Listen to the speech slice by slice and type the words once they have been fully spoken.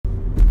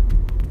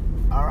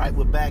right,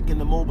 we're back in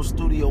the mobile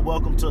studio.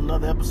 Welcome to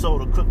another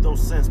episode of Crypto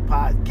Sense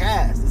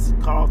Podcast. This is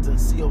Carlton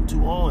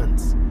CO2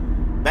 Owens,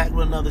 back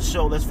with another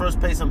show. Let's first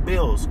pay some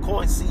bills.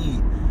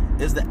 CoinSeed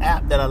is the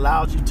app that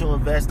allows you to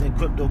invest in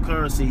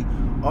cryptocurrency,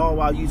 all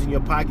while using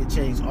your pocket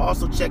change.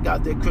 Also, check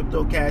out their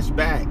Crypto Cash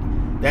Back.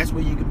 That's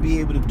where you can be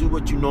able to do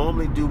what you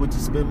normally do, which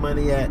is spend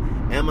money at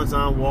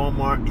Amazon,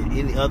 Walmart, and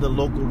any other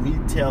local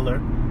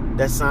retailer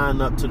that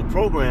sign up to the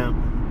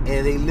program.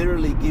 And they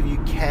literally give you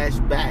cash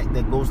back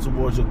that goes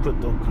towards your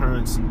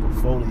cryptocurrency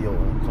portfolio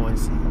on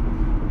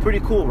CoinSeed. Pretty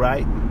cool,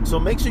 right? So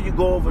make sure you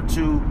go over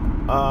to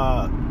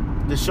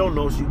the show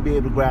notes. You'll be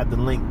able to grab the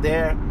link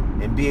there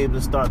and be able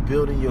to start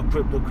building your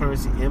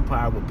cryptocurrency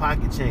empire with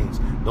Pocket Change.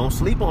 Don't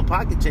sleep on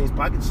Pocket Change.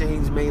 Pocket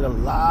Change made a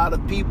lot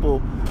of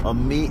people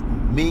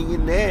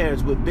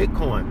millionaires with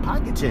Bitcoin.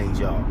 Pocket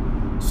Change, y'all.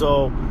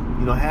 So,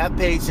 have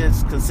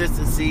patience,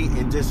 consistency,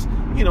 and just,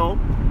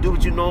 do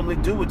what you normally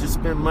do, which is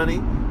spend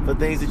money for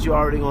things that you're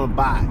already going to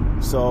buy.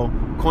 So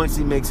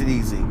CoinSeed makes it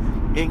easy.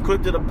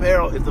 Encrypted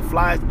Apparel is the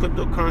flyest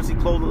cryptocurrency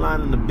clothing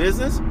line in the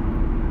business.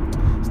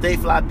 Stay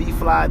fly, be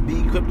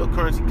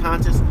cryptocurrency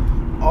conscious,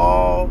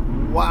 all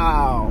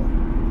while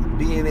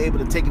being able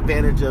to take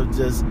advantage of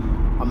just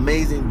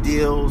amazing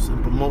deals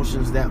and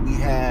promotions that we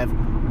have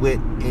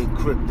with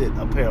Encrypted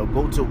Apparel.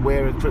 Go to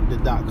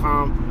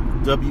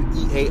wearencrypted.com,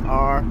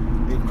 WEAR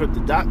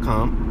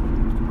encrypted.com.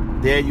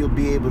 There you'll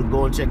be able to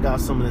go and check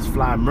out some of this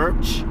fly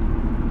merch.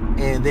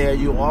 And there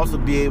you'll also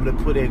be able to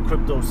put in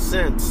Crypto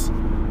Sense,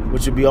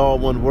 which will be all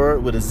one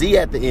word with a Z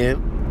at the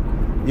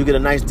end. You get a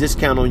nice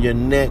discount on your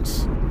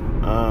next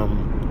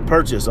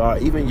purchase or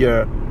even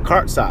your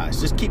cart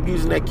size. Just keep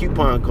using that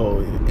coupon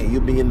code and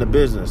you'll be in the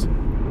business.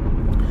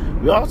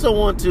 We also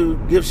want to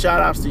give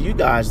shout outs to you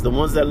guys, the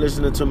ones that are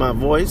listening to my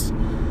voice,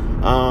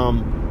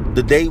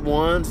 the day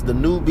ones, the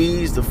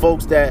newbies, the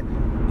folks that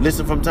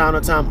listen from time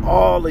to time,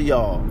 all of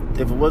y'all.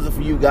 If it wasn't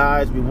for you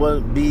guys, we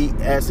wouldn't be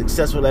as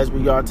successful as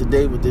we are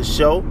today with this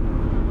show.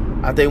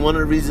 I think one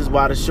of the reasons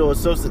why the show is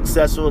so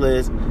successful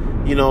is,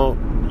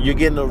 you're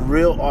getting a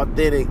real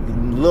authentic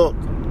look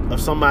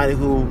of somebody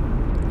who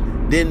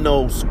didn't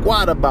know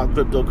squat about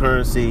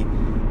cryptocurrency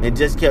and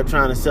just kept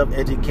trying to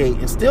self-educate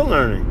and still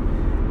learning.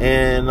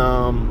 And,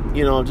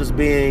 just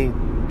being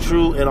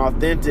true and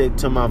authentic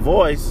to my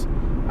voice,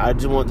 I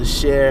just want to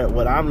share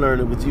what I'm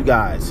learning with you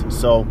guys.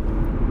 So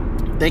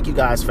thank you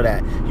guys for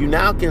that. You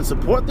now can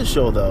support the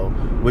show, though,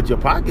 with your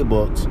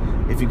pocketbooks.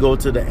 If you go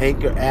to the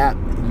Anchor app,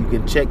 you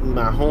can check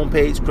my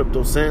homepage,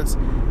 Crypto Sense,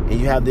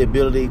 and you have the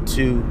ability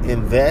to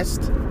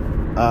invest.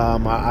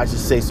 I should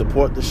say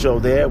support the show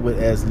there with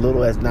as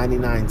little as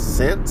 99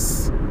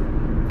 cents.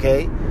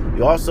 Okay.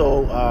 We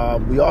also are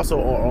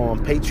on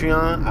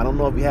Patreon. I don't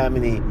know if we have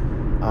any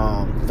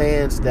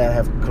fans that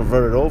have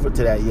converted over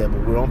to that yet,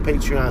 but we're on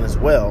Patreon as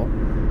well.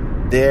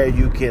 There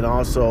you can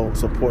also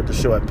support the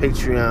show at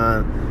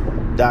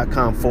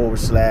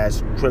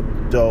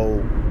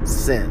patreon.com/Crypto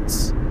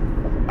Sense.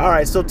 All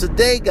right, so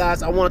today,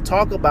 guys, I want to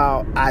talk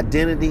about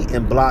identity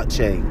and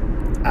blockchain.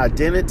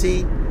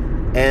 Identity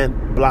and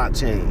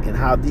blockchain, and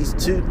how these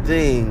two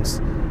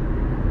things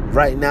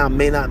right now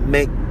may not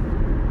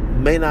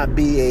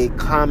be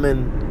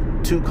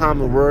two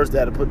common words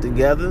that are put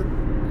together,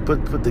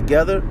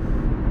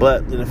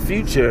 but in the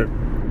future,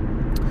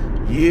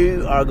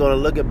 you are going to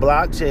look at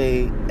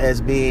blockchain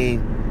as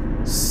being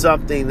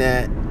something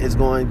that is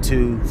going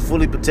to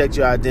fully protect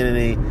your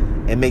identity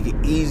and make it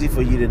easy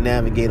for you to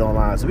navigate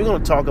online. So we're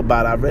going to talk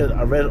about it.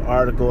 I read an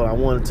article and I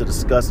wanted to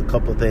discuss a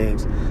couple of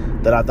things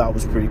that I thought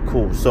was pretty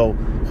cool. So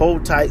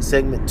hold tight,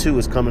 segment 2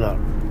 is coming up.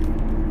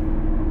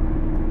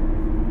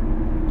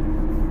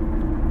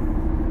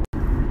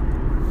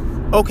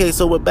 Okay,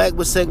 so we're back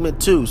with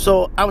segment 2.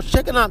 So I was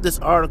checking out this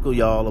article,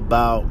 y'all,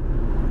 about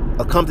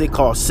a company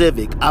called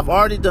Civic. I've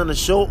already done a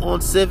show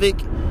on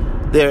Civic.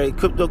 They're a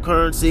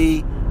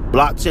cryptocurrency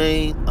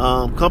blockchain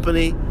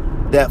company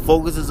that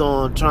focuses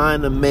on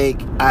trying to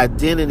make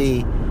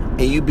identity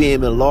and you being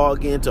able to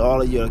log into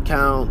all of your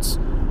accounts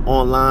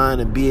online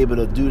and be able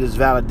to do this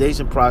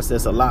validation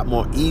process a lot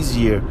more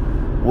easier,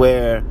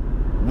 where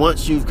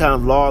once you've kind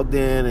of logged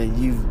in and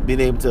you've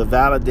been able to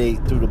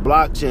validate through the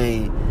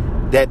blockchain,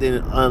 that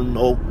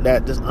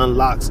just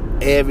unlocks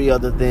every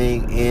other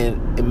thing,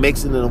 and it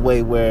makes it in a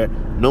way where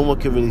no one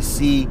can really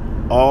see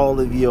all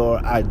of your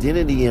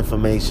identity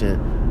information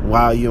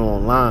while you're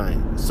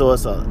online. So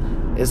it's a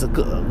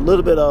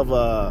little bit of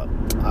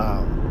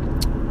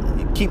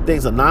you keep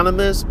things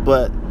anonymous,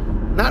 but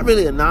not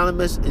really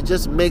anonymous. It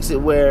just makes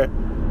it where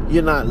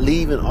you're not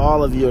leaving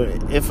all of your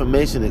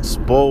information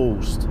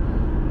exposed,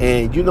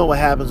 and you know what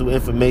happens with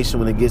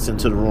information when it gets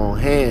into the wrong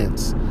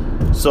hands.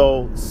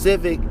 So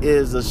Civic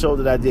is a show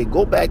that I did.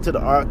 Go back to the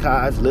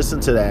archives,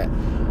 listen to that.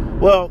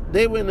 Well,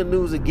 they were in the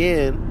news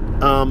again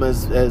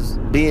as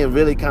being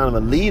really kind of a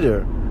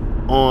leader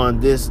on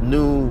this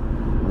new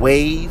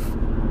wave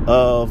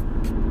of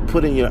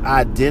putting your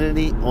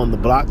identity on the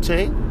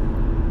blockchain.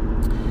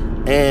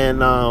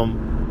 And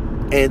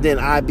then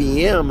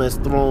IBM has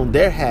thrown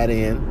their hat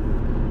in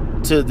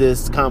to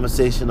this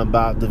conversation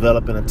about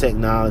developing a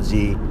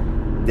technology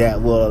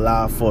that will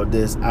allow for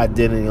this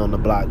identity on the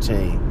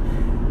blockchain.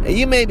 And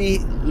you may be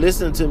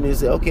listening to me and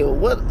say, okay,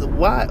 well,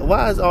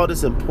 why is all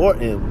this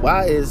important?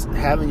 Why is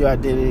having your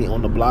identity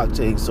on the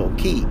blockchain so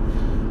key?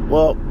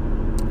 Well,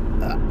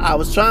 I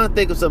was trying to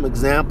think of some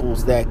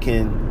examples that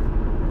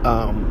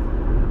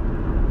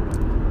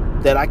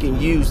I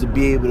can use to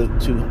be able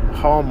to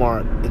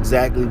hallmark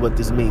exactly what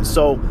this means.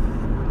 So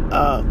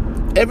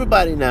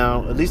everybody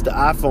now, at least the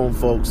iPhone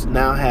folks,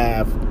 now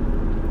have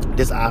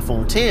this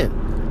iPhone 10.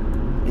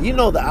 And you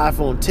know the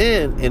iPhone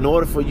 10, in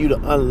order for you to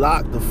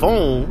unlock the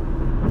phone,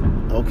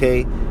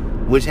 okay,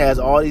 which has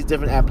all these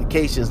different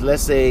applications.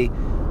 Let's say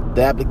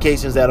the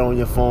applications that are on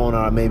your phone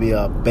are maybe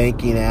a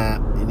banking app,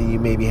 and then you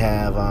maybe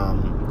have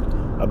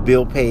a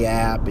bill pay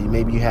app, and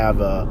maybe you have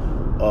a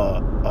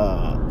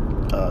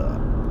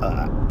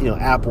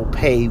Apple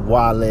Pay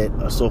wallet,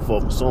 or so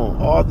forth and so on.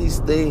 All these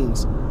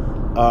things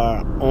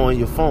are on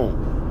your phone.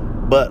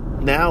 But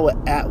now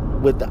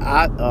with the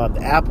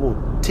Apple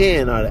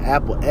 10 or the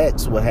Apple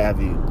X, what have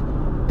you,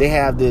 they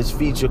have this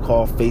feature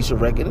called facial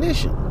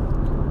recognition.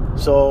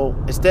 So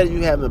instead of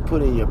you having to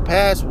put in your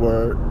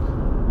password,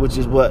 which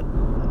is what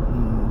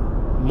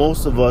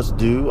most of us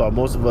do, or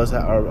most of us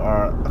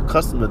are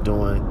accustomed to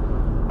doing,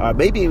 or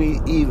maybe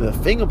even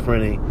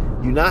fingerprinting,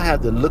 you now have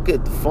to look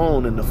at the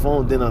phone, and the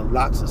phone then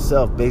unlocks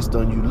itself based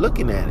on you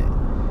looking at it.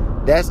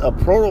 That's a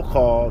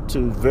protocol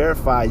to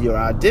verify your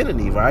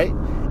identity, right?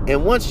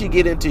 And once you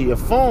get into your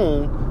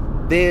phone,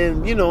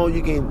 then, you know,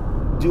 you can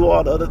do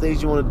all the other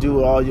things you want to do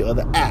with all your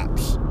other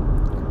apps.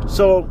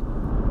 So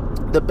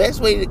the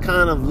best way to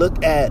kind of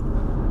look at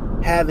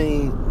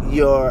having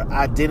your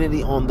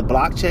identity on the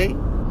blockchain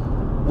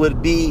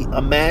would be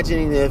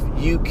imagining if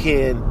you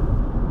can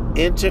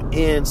enter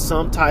in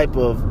some type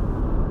of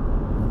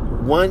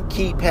one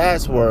key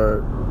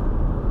password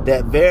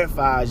that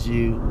verifies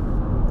you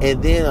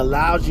and then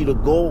allows you to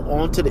go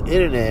onto the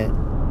internet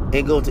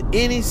and go to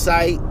any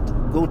site,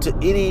 go to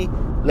any,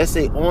 let's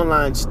say,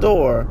 online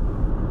store,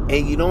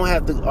 and you don't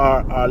have to,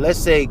 or let's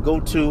say go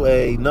to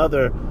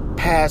another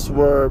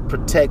password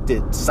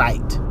protected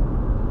site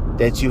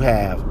that you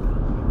have,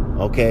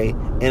 okay,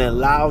 and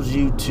allows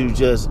you to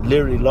just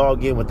literally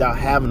log in without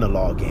having to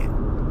log in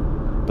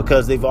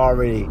because they've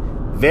already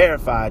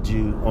verified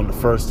you on the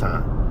first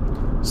time.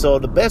 So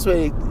the best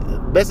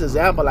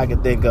example I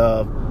can think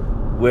of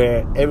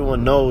where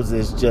everyone knows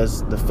is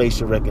just the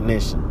facial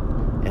recognition,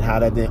 and how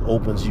that then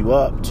opens you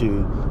up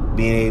to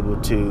being able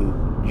to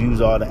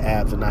use all the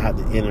apps and not have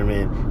to enter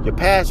in your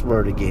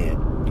password again.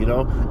 You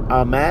know,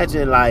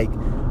 imagine like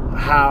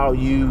how if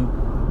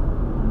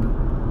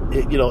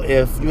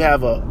you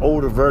have an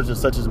older version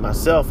such as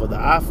myself of the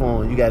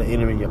iPhone, you got to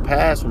enter in your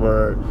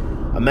password.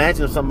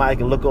 Imagine if somebody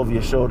can look over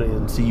your shoulder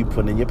and see you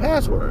put in your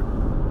password.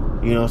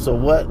 You know, so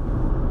what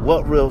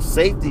real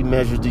safety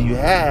measures do you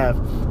have?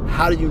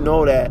 How do you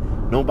know that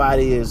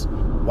nobody is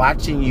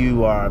watching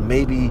you, or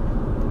maybe,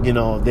 you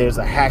know, there's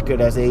a hacker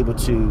that's able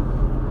to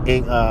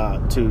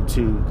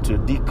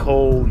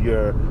decode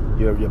your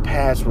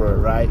password,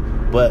 right?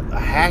 But a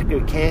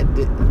hacker can't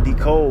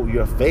decode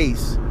your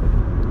face,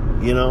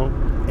 you know,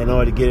 in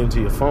order to get into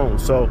your phone.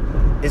 So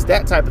it's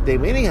that type of thing.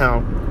 But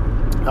anyhow,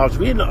 I was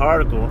reading an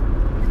article,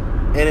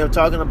 and they were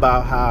talking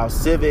about how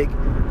Civic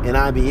and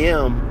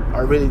IBM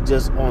are really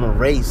just on a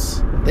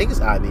race. I think it's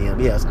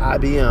IBM. Yes,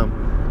 IBM.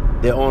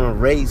 They're on a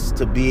race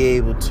to be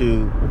able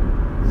to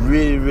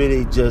really,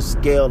 really just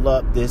scale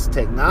up this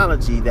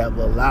technology that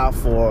will allow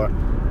for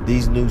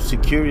these new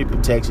security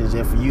protections,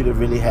 and for you to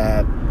really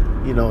have,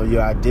 you know,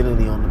 your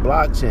identity on the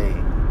blockchain.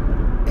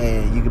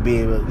 And you could be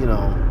able, you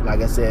know,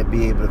 like I said,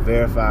 be able to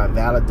verify and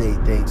validate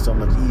things so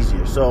much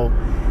easier. So,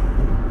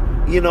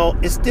 you know,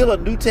 it's still a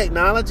new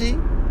technology,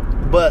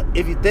 but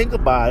if you think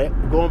about it,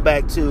 going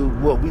back to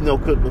what we know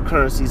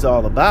cryptocurrency is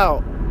all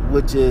about,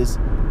 which is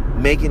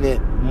making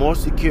it more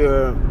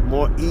secure,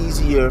 more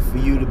easier for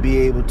you to be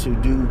able to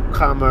do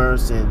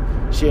commerce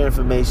and share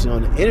information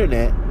on the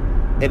internet.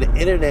 And the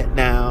internet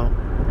now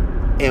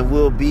and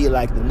will be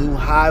like the new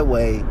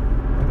highway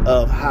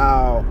of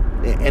how,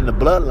 and the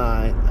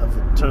bloodline of,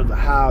 in terms of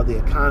how the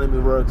economy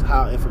works,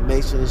 how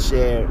information is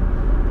shared.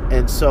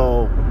 And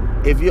so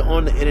if you're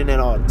on the internet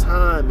all the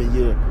time and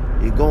you're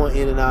going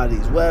in and out of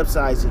these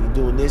websites and you're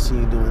doing this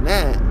and you're doing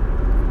that,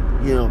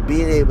 you know,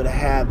 being able to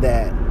have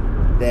that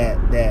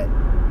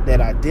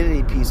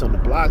identity piece on the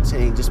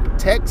blockchain just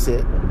protects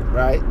it,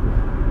 right?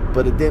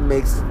 But it then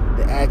makes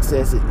the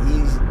access and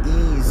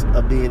ease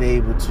of being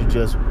able to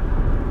just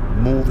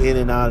move in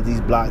and out of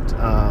these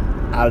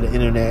out of the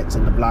internet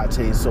and the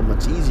blockchain so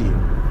much easier.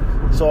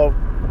 So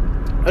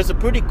it's a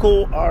pretty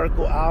cool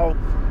article. I'll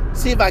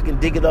see if I can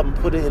dig it up and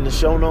put it in the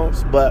show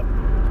notes, but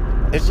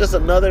it's just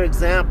another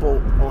example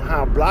on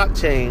how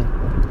blockchain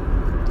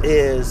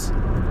is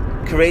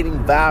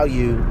creating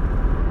value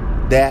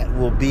that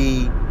will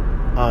be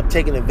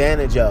taken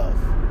advantage of,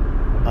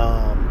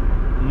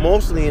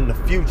 mostly in the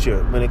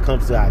future when it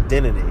comes to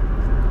identity.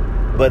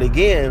 But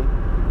again,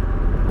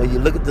 when you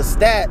look at the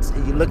stats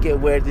and you look at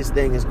where this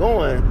thing is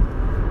going,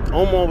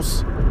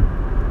 almost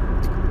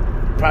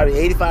probably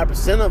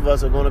 85% of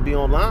us are going to be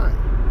online.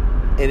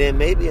 And then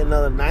maybe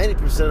another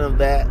 90% of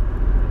that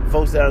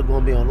folks that are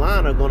going to be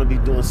online are going to be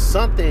doing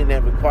something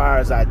that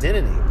requires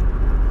identity.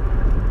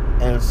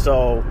 And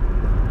so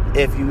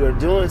if you are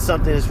doing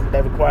something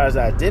that requires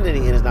identity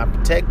and is not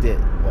protected,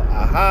 well,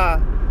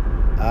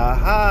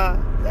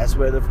 that's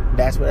where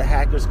the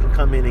hackers can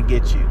come in and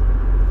get you.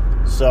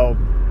 So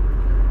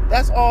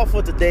that's all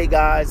for today,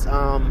 guys.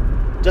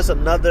 Just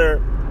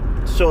another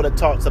show that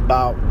talks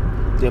about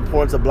the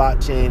importance of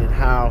blockchain and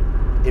how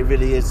it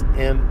really is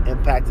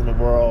impacting the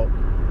world.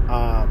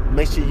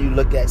 Make sure you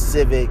look at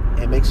Civic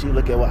and make sure you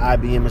look at what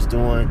IBM is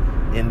doing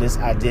in this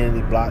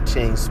identity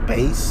blockchain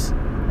space.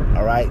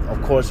 All right.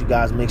 Of course, you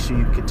guys make sure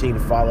you continue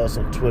to follow us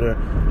on Twitter,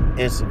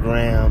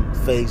 Instagram,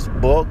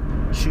 Facebook.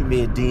 Shoot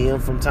me a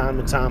DM from time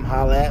to time.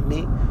 Holla at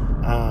me.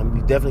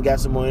 We definitely got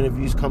some more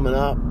interviews coming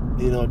up.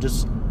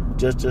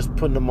 Just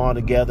putting them all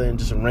together and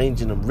just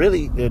arranging them.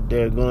 Really,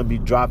 they're going to be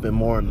dropping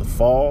more in the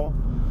fall.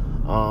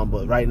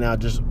 But right now,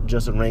 just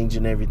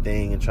arranging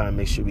everything and trying to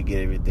make sure we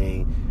get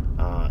everything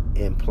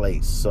in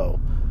place. So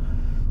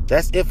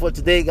that's it for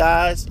today,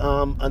 guys.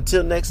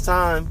 Until next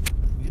time,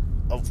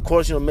 of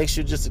course, make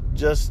sure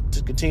just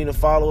to continue to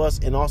follow us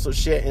and also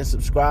share and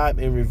subscribe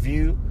and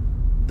review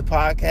the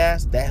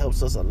podcast. That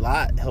helps us a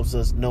lot. Helps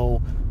us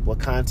know what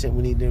content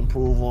we need to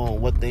improve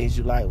on, what things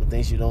you like, what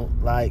things you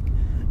don't like.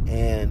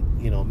 And,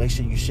 make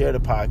sure you share the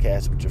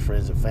podcast with your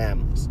friends and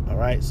families. All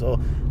right. So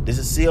this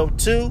is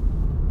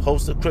CO2,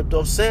 host of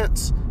Crypto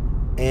Sense,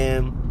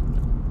 and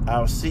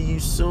I'll see you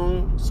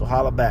soon. So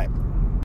holla back.